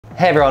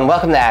Hey everyone,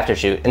 welcome to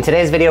Aftershoot. In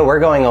today's video, we're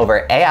going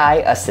over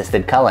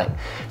AI-Assisted Culling.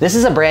 This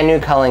is a brand new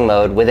culling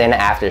mode within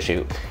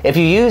Aftershoot. If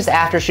you used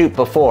Aftershoot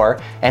before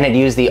and had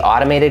used the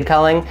automated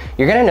culling,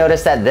 you're gonna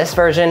notice that this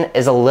version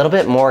is a little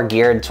bit more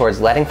geared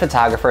towards letting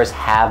photographers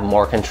have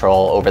more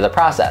control over the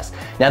process.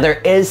 Now there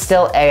is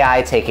still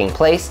AI taking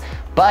place,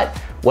 but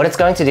what it's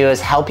going to do is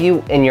help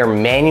you in your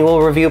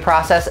manual review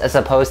process as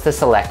opposed to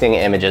selecting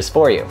images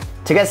for you.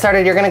 To get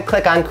started, you're gonna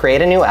click on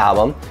Create a New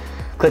Album,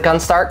 click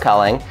on Start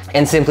Culling,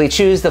 and simply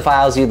choose the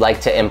files you'd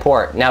like to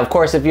import. Now, of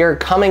course, if you're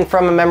coming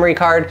from a memory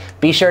card,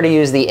 be sure to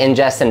use the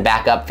ingest and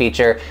backup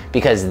feature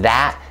because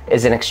that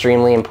is an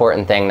extremely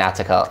important thing not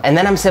to cull. And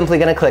then I'm simply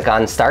gonna click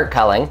on Start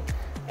Culling,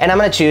 and I'm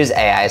gonna choose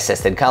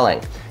AI-Assisted Culling.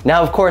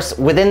 Now, of course,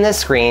 within this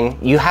screen,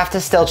 you have to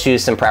still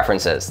choose some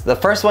preferences. The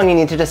first one you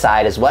need to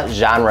decide is what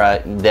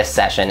genre this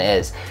session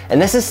is.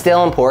 And this is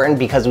still important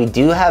because we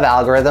do have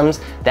algorithms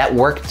that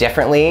work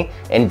differently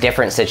in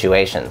different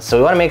situations. So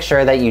we wanna make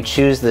sure that you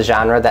choose the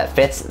genre that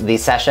fits the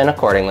session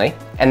accordingly.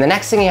 And the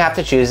next thing you have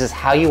to choose is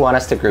how you want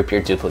us to group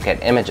your duplicate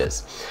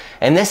images.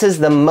 And this is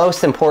the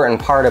most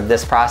important part of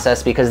this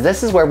process because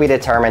this is where we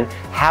determine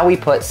how we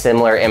put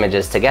similar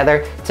images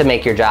together to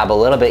make your job a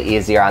little bit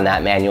easier on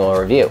that manual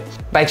review.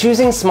 By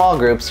choosing small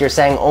groups, you're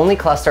saying only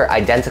cluster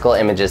identical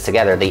images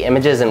together, the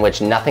images in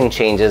which nothing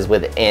changes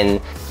within.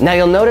 Now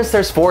you'll notice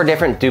there's 4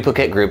 different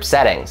duplicate group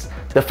settings.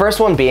 The first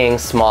one being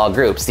small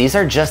groups. These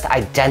are just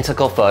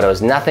identical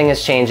photos. Nothing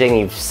is changing.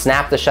 You've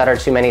snapped the shutter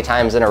too many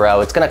times in a row.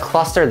 It's gonna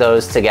cluster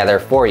those together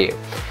for you.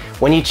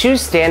 When you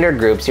choose standard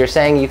groups, you're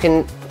saying you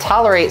can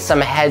tolerate some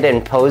head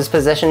and pose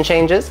position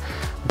changes,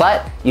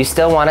 but you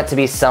still want it to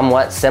be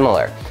somewhat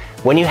similar.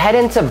 When you head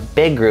into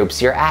big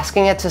groups, you're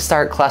asking it to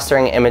start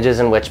clustering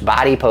images in which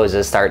body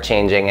poses start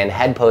changing and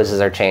head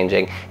poses are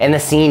changing, and the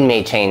scene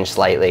may change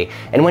slightly.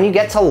 And when you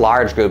get to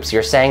large groups,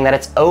 you're saying that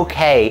it's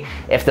okay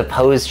if the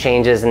pose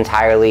changes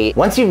entirely.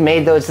 Once you've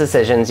made those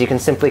decisions, you can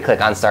simply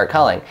click on Start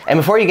Culling. And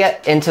before you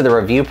get into the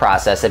review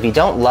process, if you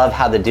don't love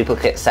how the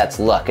duplicate sets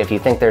look, if you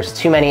think there's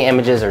too many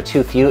images or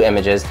too few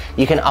images,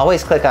 you can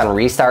always click on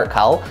Restart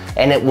Cull,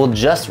 and it will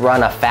just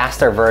run a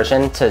faster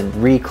version to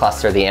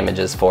recluster the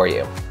images for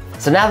you.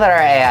 So now that our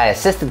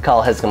AI-assisted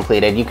cull has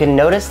completed, you can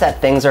notice that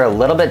things are a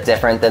little bit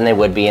different than they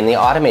would be in the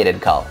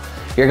automated cull.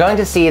 You're going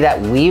to see that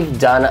we've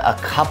done a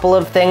couple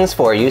of things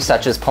for you,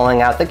 such as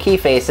pulling out the key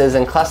faces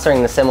and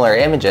clustering the similar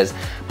images,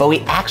 but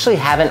we actually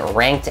haven't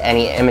ranked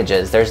any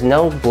images. There's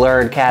no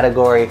blurred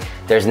category,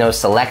 there's no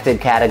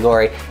selected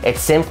category.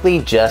 It's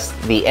simply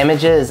just the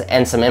images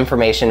and some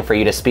information for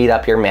you to speed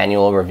up your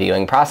manual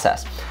reviewing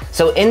process.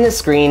 So in the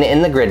screen,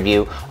 in the grid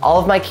view, all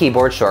of my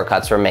keyboard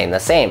shortcuts remain the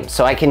same.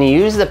 So I can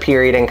use the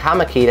period and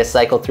comma key to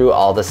cycle through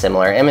all the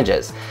similar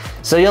images.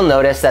 So you'll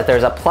notice that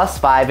there's a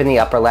 +5 in the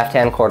upper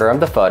left-hand corner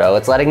of the photo.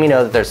 It's letting me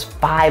know that there's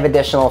 5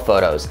 additional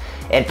photos.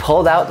 It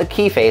pulled out the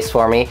key face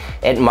for me.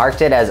 It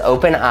marked it as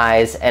open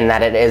eyes and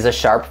that it is a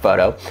sharp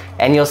photo.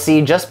 And you'll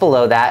see just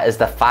below that is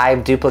the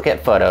 5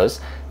 duplicate photos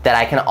that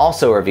I can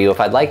also review if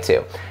I'd like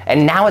to.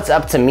 And now it's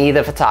up to me,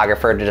 the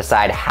photographer, to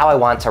decide how I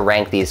want to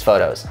rank these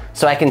photos.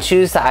 So I can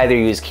choose to either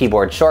use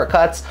keyboard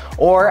shortcuts,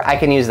 or I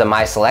can use the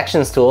My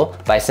Selections tool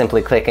by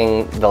simply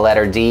clicking the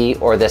letter D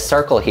or this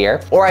circle here,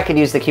 or I could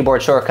use the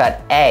keyboard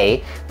shortcut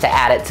A to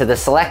add it to the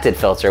selected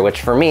filter, which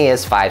for me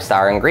is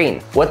 5-star and green.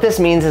 What this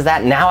means is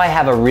that now I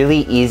have a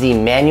really easy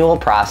manual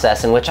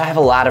process in which I have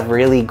a lot of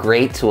really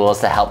great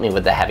tools to help me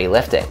with the heavy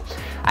lifting.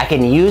 I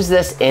can use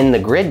this in the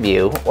grid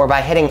view, or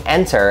by hitting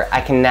enter, I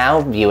can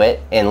now view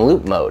it in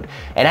loop mode.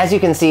 And as you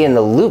can see in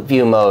the loop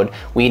view mode,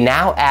 we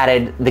now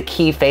added the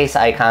key face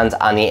icons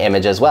on the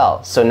image as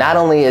well. So not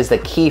only is the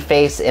key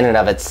face in and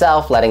of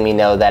itself letting me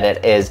know that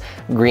it is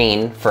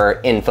green for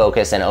in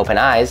focus and open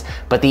eyes,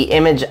 but the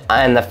image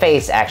on the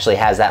face actually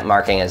has that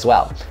marking as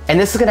well. And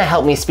this is gonna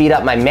help me speed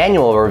up my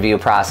manual review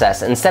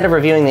process. Instead of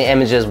reviewing the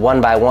images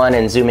one by one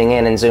and zooming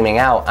in and zooming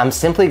out, I'm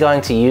simply going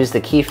to use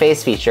the key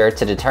face feature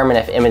to determine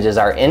if images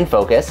are in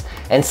focus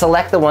and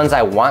select the ones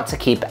I want to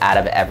keep out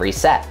of every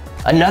set.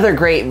 Another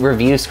great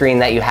review screen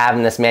that you have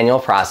in this manual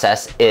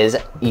process is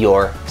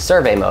your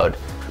survey mode.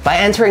 By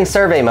entering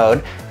survey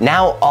mode,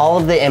 now all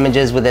of the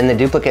images within the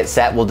duplicate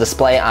set will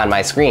display on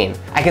my screen.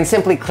 I can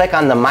simply click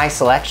on the My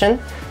Selection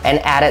and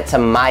add it to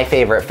my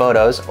favorite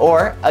photos,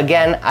 or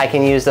again, I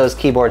can use those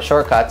keyboard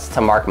shortcuts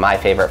to mark my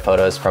favorite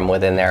photos from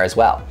within there as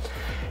well.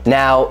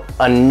 Now,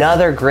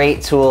 another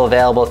great tool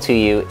available to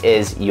you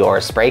is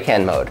your spray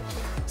can mode.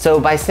 So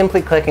by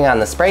simply clicking on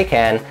the spray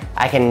can,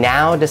 I can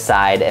now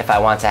decide if I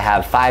want to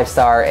have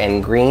 5-star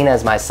and green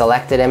as my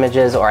selected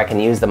images, or I can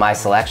use the My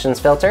Selections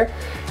filter,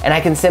 and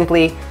I can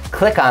simply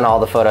click on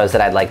all the photos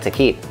that I'd like to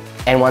keep.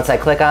 And once I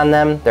click on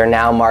them, they're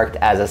now marked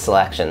as a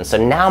selection.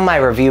 So now my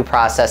review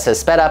process has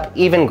sped up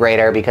even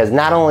greater because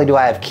not only do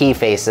I have key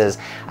faces,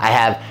 I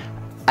have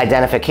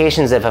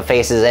identifications if a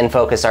face is in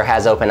focus or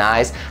has open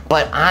eyes.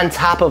 But on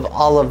top of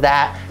all of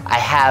that, I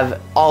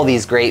have all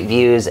these great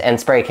views and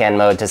spray can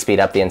mode to speed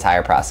up the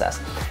entire process.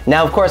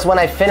 Now, of course, when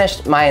I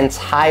finished my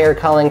entire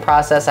culling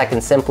process, I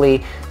can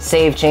simply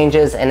save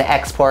changes and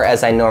export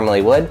as I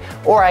normally would,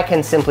 or I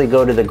can simply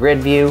go to the grid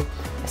view,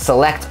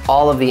 select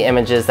all of the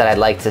images that I'd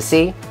like to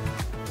see,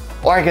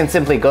 or I can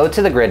simply go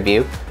to the grid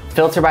view,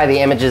 filter by the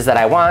images that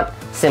I want,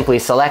 simply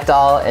select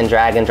all and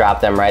drag and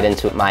drop them right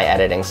into my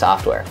editing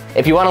software.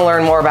 If you want to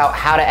learn more about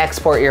how to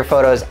export your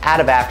photos out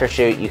of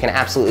Aftershoot, you can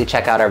absolutely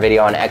check out our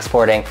video on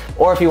exporting,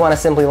 or if you want to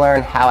simply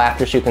learn how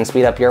Aftershoot can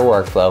speed up your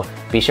workflow,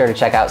 be sure to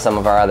check out some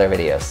of our other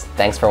videos.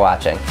 Thanks for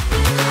watching.